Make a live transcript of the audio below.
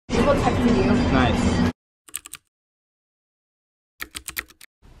double texting you. Nice.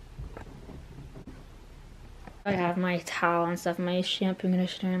 I have my towel and stuff, my shampoo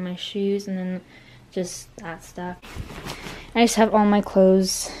conditioner and my shoes, and then just that stuff. I just have all my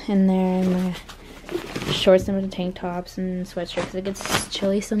clothes in there, and my shorts and the tank tops and sweatshirts because it gets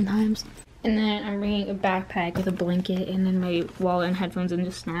chilly sometimes. And then I'm bringing a backpack with a blanket and then my wallet and headphones and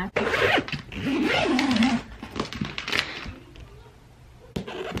just snack.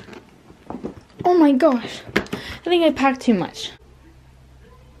 Oh my gosh, I think I packed too much.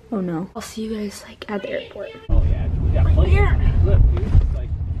 Oh no. I'll see you guys like at the airport. Oh yeah, we got plenty. Here. Look, dude, it's like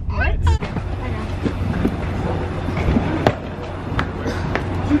What?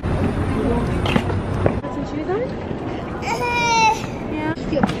 Put some shoes on? Yeah.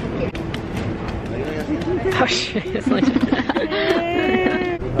 Oh shit, it's like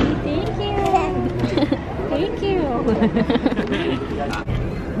Thank you. Thank you.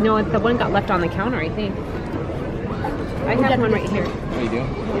 No, the one got left on the counter, I think. I have one right here. Oh, you do? Yeah.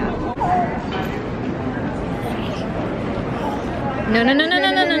 No, no, no, no,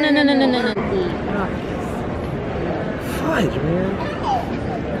 no, no, no, no, no, no, no, no, no. Fudge, man.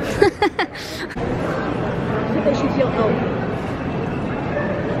 Look at she feel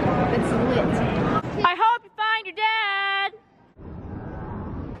It's lit. I hope you find your dad.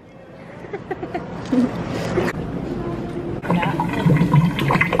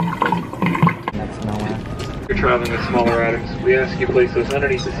 That's nowhere. You're traveling with smaller items. We ask you place those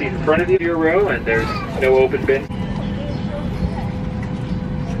underneath the seat in front of you, your row, and there's no open bin.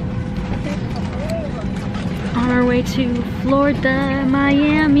 On our way to Florida,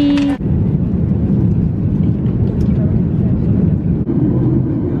 Miami.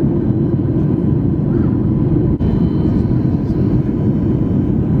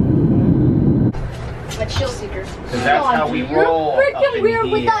 Because that's how we roll. You're freaking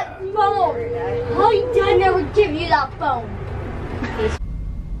weird with that phone. My dad never give you that phone.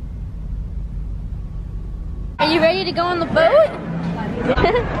 Are you ready to go on the boat?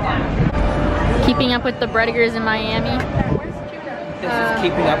 Keeping up with the Bredigers in Miami. This is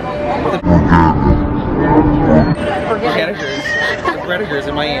keeping up with the Bredigers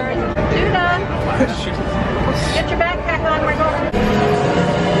in Miami. Get your backpack on, we're going.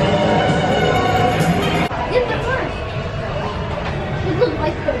 Look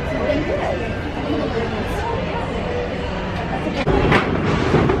like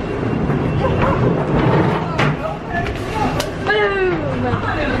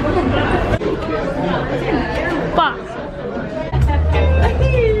Box.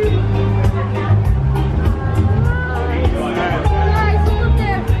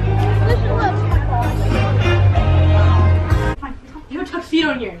 You have a tuxedo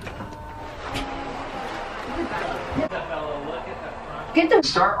in here.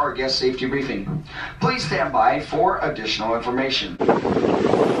 Start our guest safety briefing. Please stand by for additional information.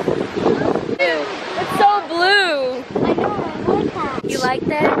 It's so blue. I know, I like that. You like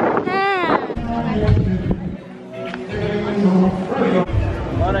that?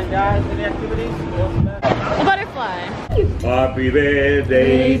 Morning, guys. Any activities? A butterfly. Happy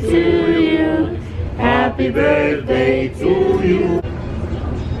birthday to you. Happy birthday to you.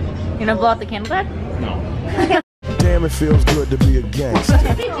 You gonna blow out the candle back? No. Damn, it feels good to be a gangster.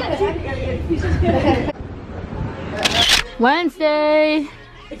 Wednesday.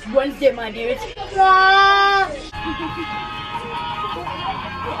 It's Wednesday, my dude. Come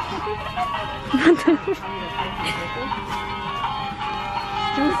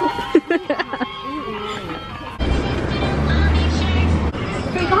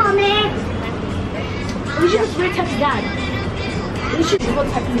on, man. We should just text Dad. We should just go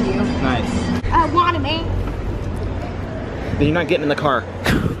text you. Nice. I want it, man. Then you're not getting in the car.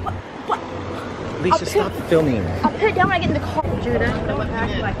 What? Lisa, stop filming. I'll put it down when I get in the car. Judah, don't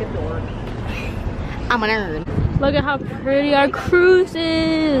act like a dork. I'm an nerd. Look at how pretty our cruise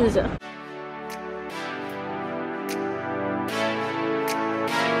is.